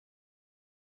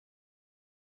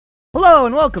Hello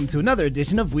and welcome to another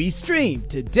edition of We Stream.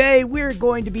 Today we're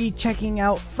going to be checking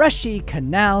out FRESHY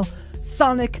KANAL,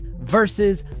 Sonic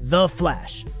vs. The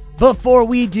Flash. Before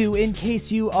we do, in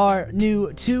case you are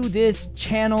new to this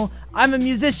channel, I'm a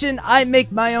musician, I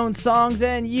make my own songs,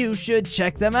 and you should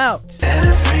check them out.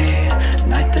 Every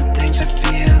night the things are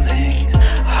feeling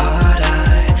hard,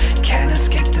 I can't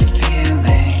escape the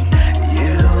feeling.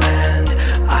 You and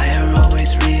I are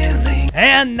always reeling.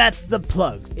 And that's the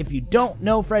plugs. If you don't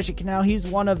know FRESHY KANAL, he's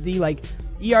one of the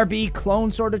ERB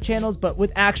clone sort of channels, but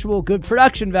with actual good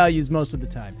production values most of the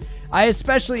time. I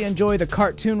especially enjoy the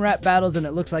cartoon rap battles, and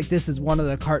it looks like this is one of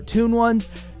the cartoon ones.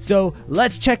 So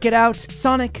let's check it out.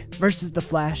 Sonic versus the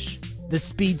Flash, the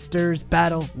Speedsters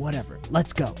battle, whatever.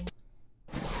 Let's go.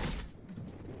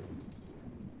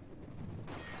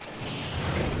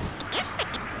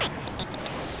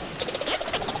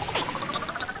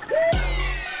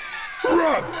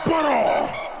 Red Battle!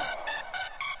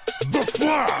 The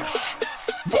Flash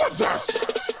versus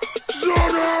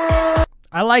Sonic!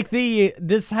 I like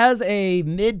this has a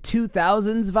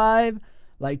mid-2000s vibe,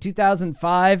 like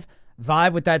 2005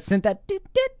 vibe with that synth, that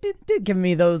giving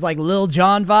me those like Lil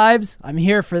Jon vibes. I'm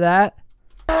here for that.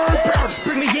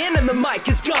 Bring me in and the mic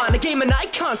is gone. A game an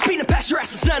icon, speeding past your ass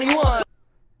since 91.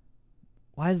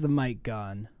 Why is the mic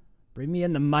gone? Bring me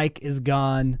in, the mic is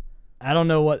gone. I don't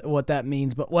know what that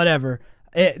means, but whatever.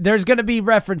 There's going to be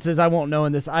references I won't know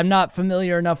in this. I'm not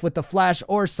familiar enough with the Flash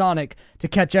or Sonic to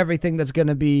catch everything that's going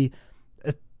to be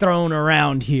thrown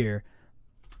around here.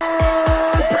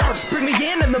 Bring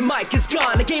me in and the mic is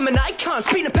gone. A game an icon,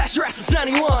 speeding past your ass since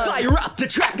 91. Fire up the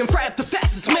track and fry up the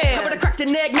fastest man. I'm gonna crack the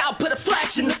egg, now put a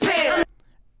flash in the pan.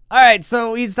 Alright,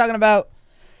 so he's talking about,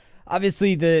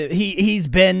 obviously, he's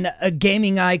been a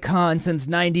gaming icon since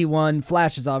 91.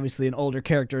 Flash is obviously an older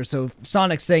character, so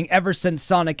Sonic's saying ever since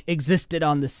Sonic existed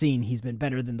on the scene, he's been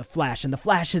better than the Flash. And the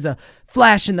Flash is a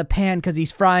flash in the pan because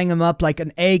he's frying him up like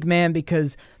an Eggman,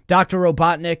 because Dr.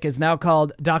 Robotnik is now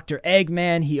called Dr.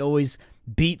 Eggman. He always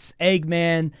beats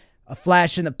Eggman. A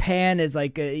flash in the pan is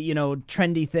like a,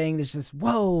 trendy thing. There's just,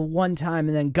 whoa, one time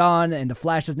and then gone, and the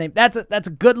Flash's name. That's a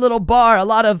good little bar. A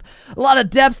lot of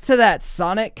depth to that,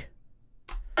 Sonic.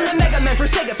 The Mega Man for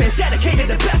Sega fans, dedicated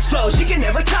to best flows. You can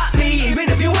never top me, even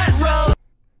if you went rogue.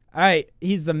 Alright,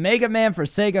 he's the Mega Man for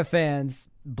Sega fans.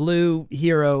 Blue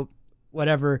hero,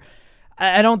 whatever.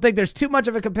 I don't think there's too much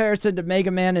of a comparison to Mega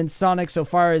Man and Sonic so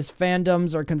far as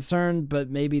fandoms are concerned, but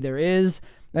maybe there is.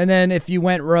 And then if you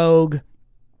went rogue,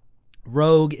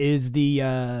 Rogue is the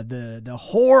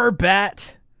whore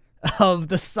bat of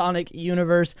the Sonic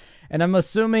universe. And I'm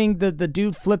assuming that the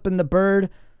dude flipping the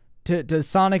bird to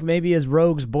Sonic maybe is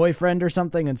Rogue's boyfriend or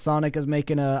something, and Sonic is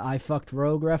making a I fucked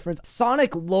Rogue reference.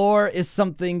 Sonic lore is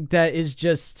something that is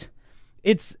just,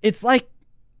 it's like,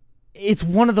 it's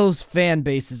one of those fan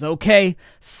bases, okay?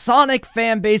 Sonic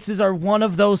fan bases are one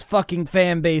of those fucking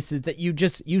fan bases that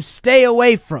you stay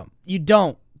away from. You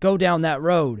don't go down that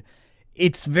road.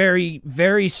 It's very,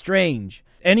 very strange.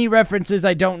 Any references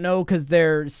I don't know because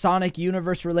they're Sonic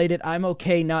universe related, I'm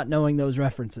okay not knowing those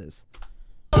references.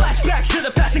 Flashback to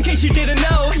the past in case you didn't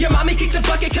know. Your mommy kicked the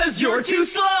bucket cause you're too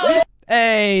slow.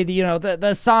 Hey,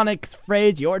 the Sonic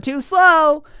phrase, you're too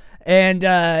slow. And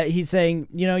he's saying,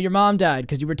 your mom died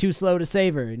because you were too slow to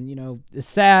save her. And,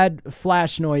 sad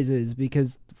Flash noises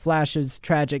because Flash's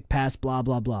tragic past, blah,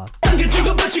 blah, blah.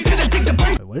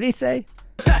 Wait, what did he say?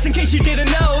 Pass in case you didn't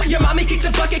know. Your mommy kicked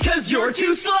the bucket cause you're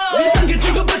too slow.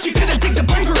 But you couldn't take the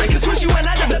blame for it, cause when she went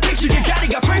out of the picture, your daddy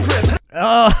got framed for it.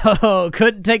 Oh,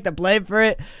 couldn't take the blame for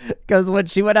it because when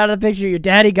she went out of the picture, your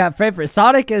daddy got framed for it.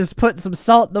 Sonic is putting some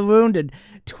salt in the wound and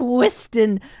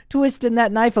twisting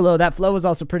that knife a little. That flow was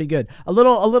also pretty good. A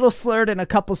little slurred in a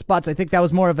couple spots. I think that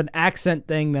was more of an accent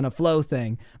thing than a flow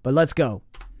thing. But let's go.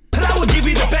 But I will give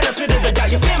you the benefit of the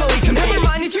doubt. Your family can never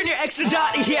mind. You turn your X to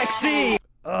 .exe.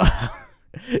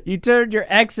 You turned your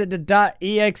X into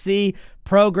 .exe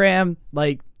program,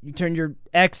 like you turned your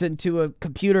X into a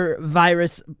computer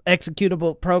virus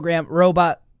executable program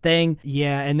robot thing.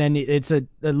 Yeah, and then it's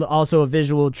also a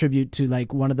visual tribute to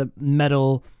like one of the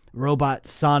metal robot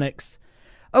Sonics.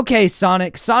 Okay,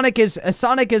 Sonic is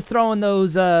throwing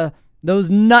those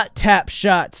nut tap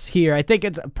shots here. I think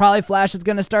it's probably Flash is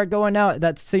gonna start going out.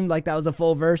 That seemed like that was a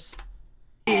full verse.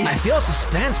 I feel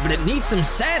suspense, but it needs some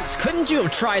sense. Couldn't you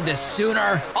have tried this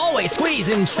sooner? Always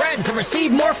squeezing shreds to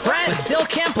receive more friends, but still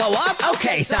can't blow up?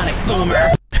 Okay, Sonic Boomer.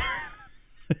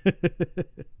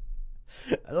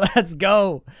 Let's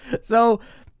go. So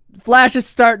Flash is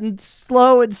starting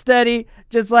slow and steady,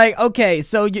 just like, okay,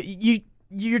 so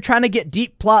you're trying to get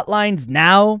deep plot lines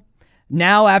now.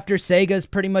 Now, after Sega's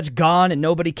pretty much gone and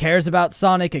nobody cares about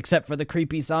Sonic except for the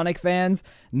creepy Sonic fans,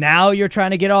 now you're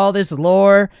trying to get all this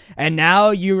lore, and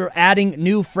now you're adding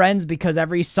new friends because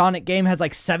every Sonic game has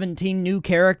like 17 new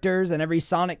characters, and every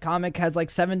Sonic comic has like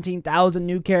 17,000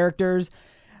 new characters,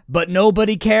 but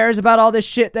nobody cares about all this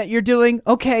shit that you're doing?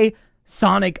 Okay,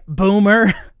 Sonic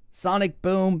Boomer. Sonic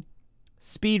Boom.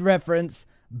 Speed reference.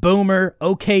 Boomer.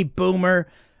 Okay, Boomer.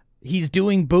 He's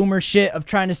doing boomer shit of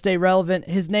trying to stay relevant.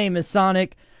 His name is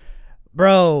Sonic.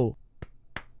 Bro,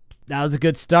 that was a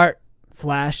good start,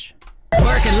 Flash.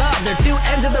 Work and love, they're two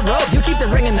ends of the rope. You keep the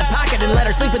ring in the pocket and let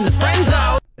her sleep in the friend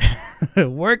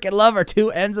zone. Work and love are two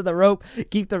ends of the rope.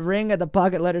 Keep the ring in the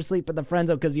pocket, let her sleep in the friend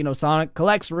zone. Because, you know, Sonic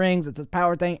collects rings. It's a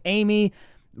power thing. Amy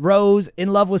Rose,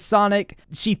 in love with Sonic.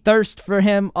 She thirsts for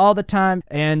him all the time.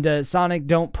 And Sonic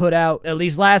don't put out, at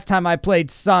least last time I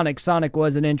played Sonic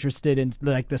wasn't interested in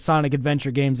like the Sonic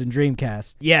Adventure games in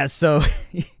Dreamcast. Yeah, so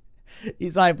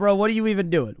he's like, bro, what are you even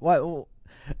doing? What,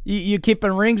 you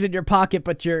keeping rings in your pocket,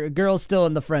 but your girl's still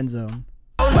in the friend zone.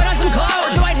 Put on some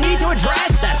clothes. Do I need to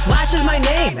address that Flash is my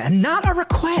name and not a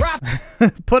request?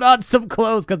 Put on some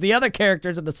clothes, because the other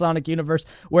characters in the Sonic universe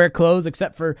wear clothes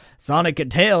except for Sonic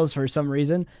and Tails for some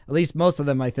reason. At least most of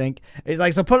them, I think. He's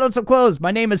like, so put on some clothes.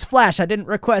 My name is Flash. I didn't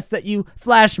request that you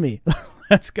flash me.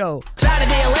 Let's go.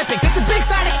 Saturday Olympics. It's a big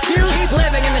fat excuse. Keep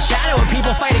living in the shadow of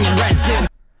people fighting in red suits.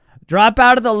 Drop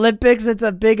out of the Olympics. It's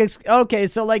a big... Okay,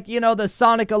 so like, you know, the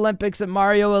Sonic Olympics and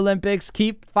Mario Olympics,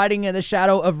 keep fighting in the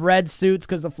shadow of red suits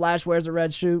because the Flash wears a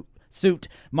red suit.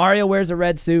 Mario wears a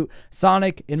red suit.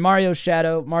 Sonic in Mario's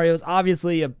shadow. Mario's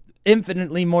obviously a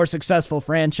infinitely more successful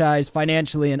franchise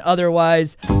financially and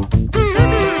otherwise.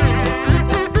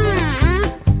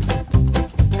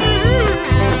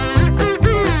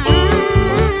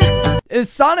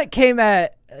 Sonic came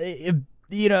at...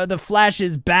 you know, the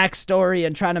Flash's backstory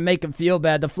and trying to make him feel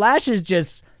bad. The Flash is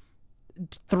just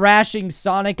thrashing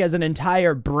Sonic as an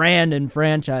entire brand and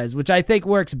franchise, which I think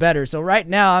works better. So right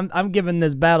now, I'm giving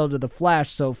this battle to the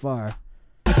Flash so far.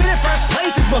 Fit in first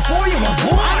place, it's before you were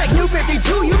born. I make new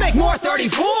 52, you make more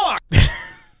 34.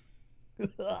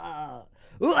 All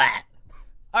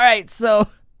right, so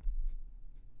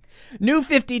New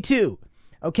 52.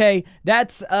 Okay,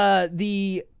 that's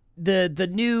the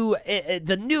new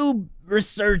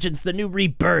resurgence, the new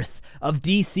rebirth of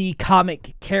DC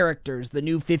comic characters, the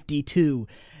New 52.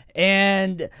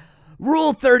 And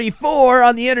Rule 34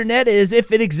 on the internet is,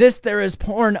 if it exists, there is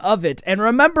porn of it. And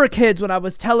remember, kids, when I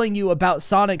was telling you about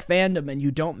Sonic fandom and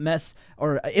you don't mess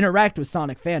or interact with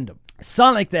Sonic fandom,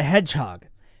 Sonic the Hedgehog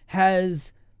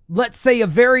has, let's say, a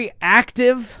very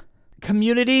active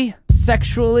community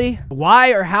sexually. Why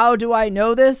or how do I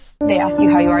know this? They ask you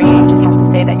how you are, you just have to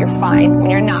say that you're fine when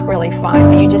you're not really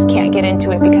fine, but you just can't get into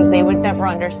it because they would never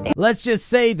understand. Let's just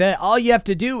say that all you have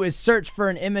to do is search for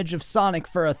an image of Sonic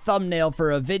for a thumbnail for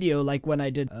a video, like when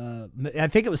I did, I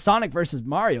think it was Sonic versus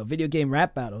Mario, video game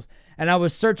rap battles, and I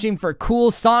was searching for cool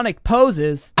Sonic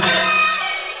poses.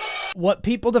 What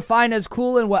people define as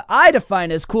cool and what I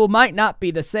define as cool might not be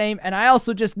the same, and I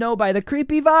also just know by the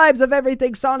creepy vibes of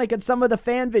everything Sonic and some of the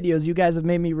fan videos you guys have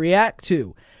made me react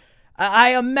to.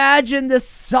 I imagine this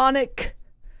Sonic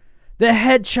the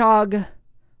Hedgehog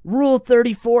Rule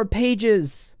 34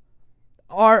 pages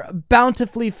are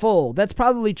bountifully full. That's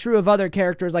probably true of other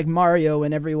characters like Mario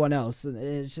and everyone else.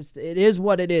 It's just, it is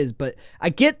what it is, but I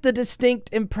get the distinct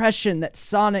impression that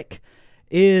Sonic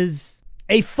is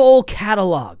a full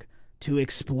catalog to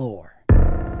explore.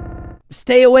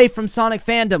 Stay away from Sonic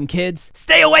fandom, kids.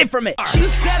 Stay away from it. You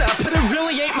set up, but it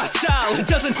really ain't my style. It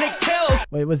doesn't take tails.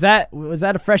 Wait, was that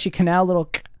a Freshy Kanal little?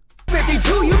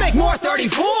 52, you make more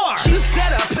 34. You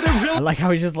set up, but it really I like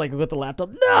how he's just like with the laptop.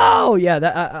 No, yeah,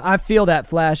 that I feel that,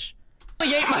 Flash.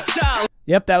 ain't my style.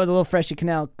 Yep, that was a little Freshy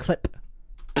Kanal clip.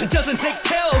 It doesn't take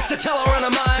tails to tell I'll run a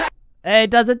mile.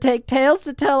 It doesn't take tails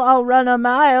to tell I'll run a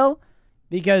mile,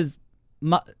 because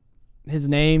his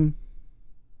name.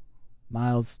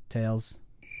 Miles, Tails.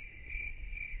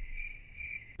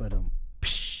 But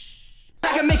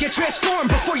I can make it transform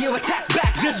before you attack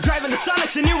back. Just driving the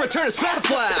Sonics and you return as fat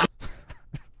flap.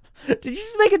 Did you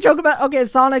just make a joke about, okay,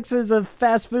 Sonic's is a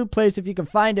fast food place if you can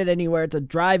find it anywhere. It's a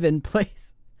drive-in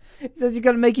place. He says he's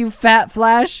gonna make you fat,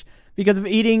 Flash, because of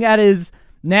eating at his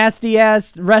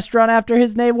nasty-ass restaurant after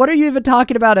his name. What are you even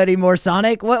talking about anymore,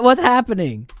 Sonic? What's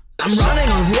happening? I'm running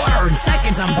on water in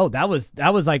seconds. Oh, that was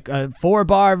like a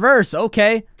 4-bar verse.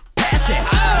 Okay. Past it.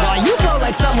 Well, you float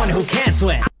like someone who can't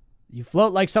swim. You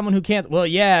float like someone who can't. Well,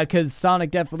 yeah, because Sonic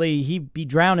definitely, he'd be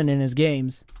drowning in his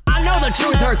games. I I know the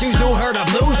truth hurts, you so heard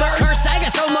of losers. Curse Sega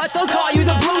so much, they'll call you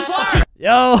the blue slur.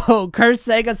 Yo, curse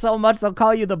Sega so much, they'll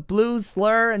call you the blue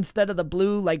slur instead of the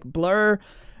blue, like, blur.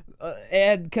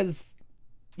 And because,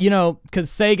 you know, because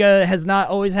Sega has not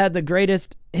always had the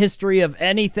greatest history of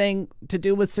anything to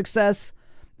do with success.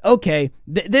 Okay,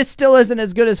 this still isn't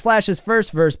as good as Flash's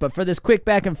first verse, but for this quick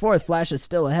back and forth, Flash is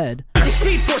still ahead.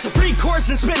 Speed Force, a free course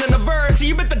and spinning a verse.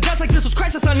 You bet the dust like this was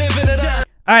Crisis on Infinite Earth.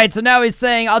 All right, so now he's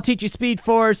saying, I'll teach you Speed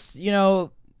Force, you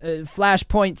know,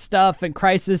 Flashpoint stuff and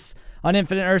Crisis on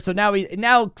Infinite Earth. So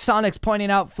now Sonic's pointing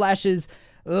out Flash's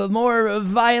more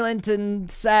violent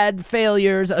and sad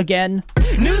failures again.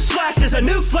 Newsflash is a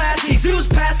new Flash. He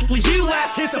zooms past, leaves you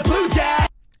last. It's a blue dad.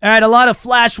 All right, a lot of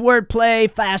Flash wordplay,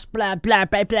 Flash blah, blah,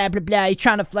 blah, blah, blah, blah. He's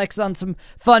trying to flex on some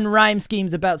fun rhyme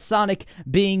schemes about Sonic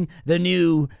being the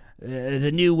new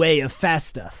way of fast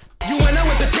stuff. You went out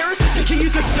with the terrorists, you can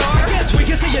use a star. Yes, we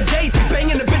can see your date,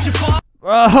 banging a bitch and fall.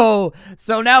 Oh,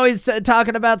 so now he's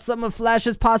talking about some of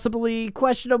Flash's possibly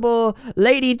questionable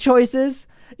lady choices.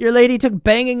 Your lady took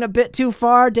banging a bit too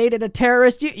far, dated a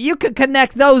terrorist. You could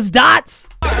connect those dots.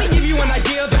 I give you an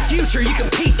idea of the future you can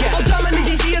peek at. I'll dominate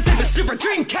DC as if it stood for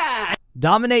Dreamcast.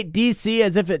 Dominate DC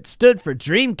as if it stood for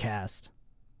Dreamcast.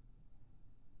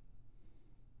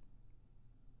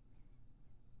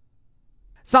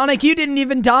 Sonic, you didn't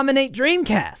even dominate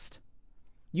Dreamcast.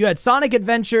 You had Sonic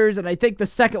Adventures, and I think the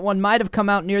second one might have come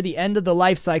out near the end of the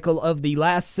life cycle of the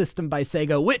last system by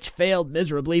Sega, which failed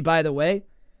miserably, by the way.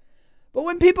 But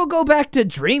when people go back to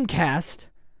Dreamcast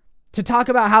to talk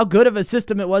about how good of a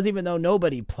system it was, even though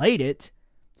nobody played it,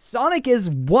 Sonic is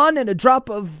one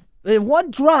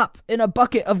drop in a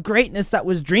bucket of greatness that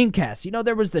was Dreamcast. You know,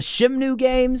 there was the Shimnu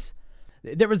games,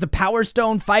 there was the Power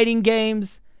Stone fighting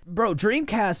games. Bro,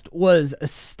 Dreamcast was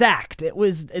stacked. It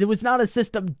was not a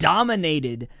system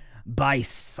dominated by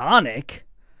Sonic.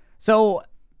 So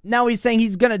now he's saying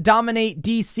he's gonna dominate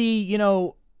DC, you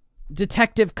know,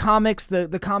 Detective Comics,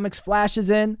 the comics Flash is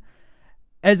in,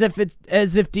 as if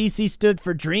DC stood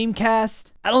for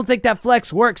Dreamcast. I don't think that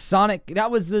flex works, Sonic.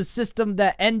 That was the system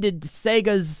that ended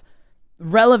Sega's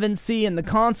relevancy in the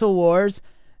console wars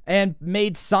and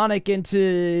made Sonic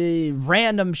into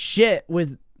random shit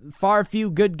with far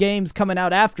few good games coming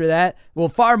out after that. Well,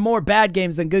 far more bad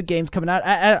games than good games coming out.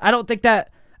 I don't think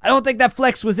that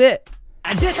flex was it.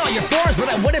 I diss all your forms, but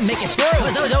I wouldn't make it through.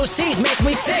 But those OCs make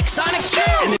me sick. Sonic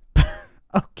chew.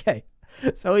 Okay,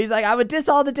 so he's like, I would diss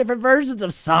all the different versions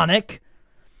of Sonic.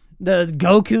 The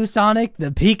Goku Sonic,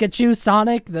 the Pikachu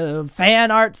Sonic, the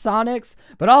fan art Sonics,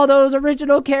 but all those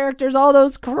original characters, all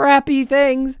those crappy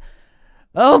things,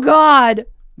 oh God,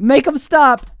 make them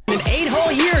stop. In 8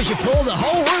 whole years, you pulled the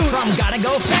whole route from gotta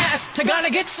go fast to gotta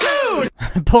get sued.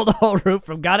 Pulled the whole route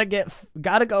from gotta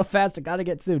go fast to gotta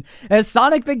get sued. Has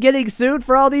Sonic been getting sued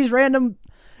for all these random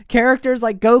characters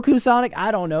like Goku Sonic?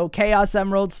 I don't know. Chaos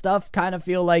Emerald stuff kind of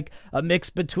feel like a mix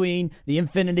between the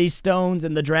Infinity Stones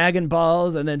and the Dragon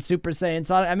Balls and then Super Saiyan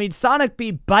Sonic. I mean, Sonic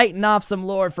be biting off some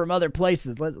lore from other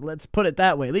places. Let's put it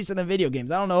that way, at least in the video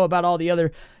games. I don't know about all the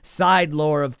other side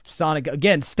lore of Sonic.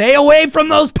 Again, stay away from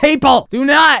those people. Do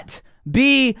not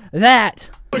be that.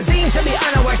 Seem to be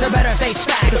unaware, so better face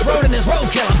facts. This rodent is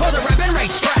roadkill on both the rap and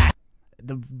racetrack.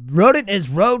 The rodent is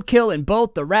roadkill in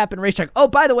both the rap and racetrack. Oh,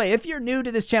 by the way, if you're new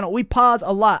to this channel, we pause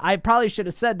a lot. I probably should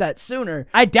have said that sooner.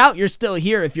 I doubt you're still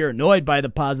here if you're annoyed by the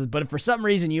pauses, but if for some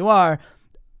reason you are,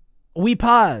 we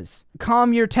pause.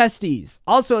 Calm your testes.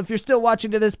 Also, if you're still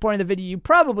watching to this point of the video, you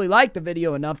probably like the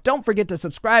video enough. Don't forget to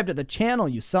subscribe to the channel,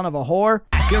 you son of a whore.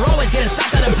 You're always getting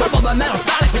stopped at a purple but metal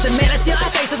Sonic with the Man of Steel eye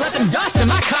faces, let them dust in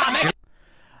my comic.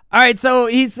 All right, so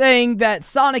he's saying that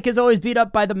Sonic is always beat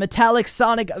up by the metallic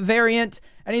Sonic variant,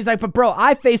 and he's like, but bro,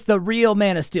 I face the real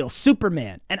Man of Steel,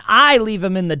 Superman, and I leave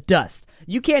him in the dust.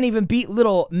 You can't even beat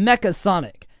little Mecha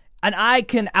Sonic, and I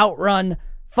can outrun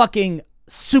fucking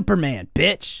Superman,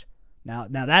 bitch. Now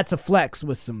that's a flex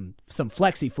with some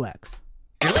flexy flex.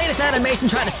 Your latest animation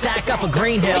tried to stack up a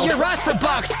green hill. You're rushed for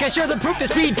bucks, guess you're the proof that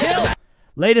speed kill.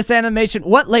 Latest animation?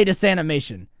 What latest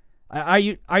animation? Are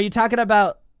you talking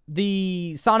about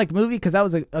the Sonic movie? Because that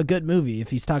was a good movie if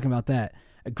he's talking about that.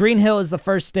 Green Hill is the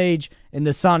first stage in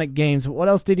the Sonic games. What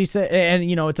else did he say? And,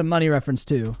 you know, it's a money reference,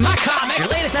 too. My comic! Your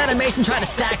latest animation tried to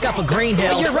stack up a green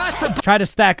hill. You're rushed for Try to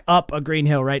stack up a green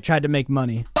hill, right? Tried to make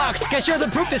money. bucks, guess you're the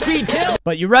proof that speed kills.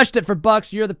 But you rushed it for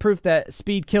bucks. You're the proof that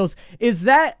speed kills. Is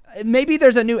that... Maybe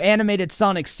there's a new animated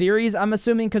Sonic series, I'm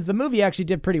assuming, because the movie actually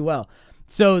did pretty well.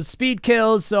 So speed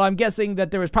kills, so I'm guessing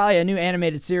that there was probably a new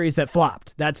animated series that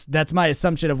flopped. That's my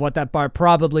assumption of what that bar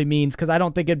probably means, because I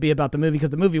don't think it'd be about the movie, because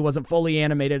the movie wasn't fully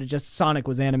animated, it just Sonic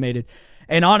was animated.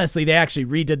 And honestly, they actually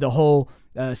redid the whole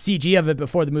CG of it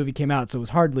before the movie came out, so it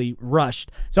was hardly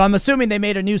rushed. So I'm assuming they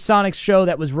made a new Sonic show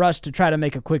that was rushed to try to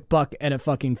make a quick buck, and it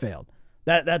fucking failed.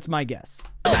 That's my guess.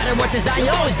 No matter what design,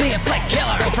 you'll always be a flick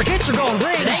killer. So forget your gold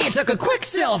ring. Today you took a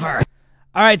Quicksilver.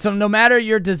 All right, so no matter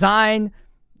your design,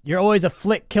 you're always a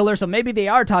flick killer, so maybe they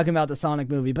are talking about the Sonic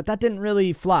movie, but that didn't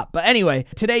really flop. But anyway,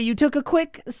 today you took a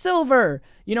Quicksilver.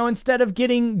 You know, instead of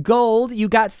getting gold, you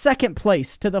got second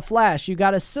place to the Flash. You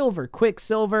got a silver,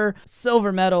 Quicksilver,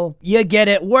 silver medal. You get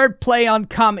it. Wordplay on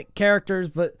comic characters,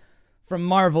 but from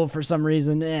Marvel for some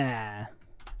reason, eh.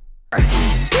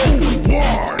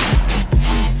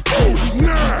 Oh,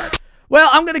 snap! Well,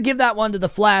 I'm going to give that one to the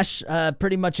Flash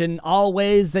pretty much in all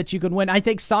ways that you could win. I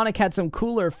think Sonic had some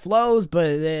cooler flows, but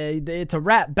it's a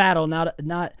rap battle, not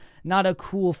a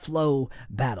cool flow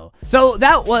battle. So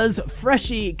that was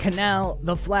Freshy Kanal,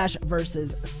 the Flash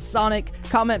versus Sonic.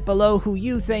 Comment below who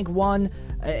you think won.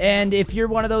 And if you're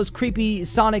one of those creepy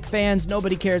Sonic fans,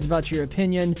 nobody cares about your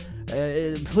opinion.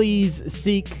 Please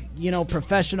seek,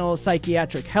 professional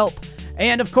psychiatric help.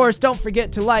 And of course, don't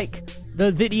forget to like the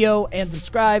video and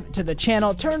subscribe to the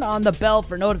channel. Turn on the bell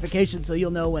for notifications so you'll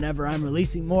know whenever I'm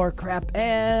releasing more crap.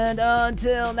 And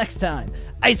until next time,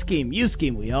 I scheme, you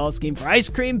scheme, we all scheme for ice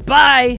cream. Bye!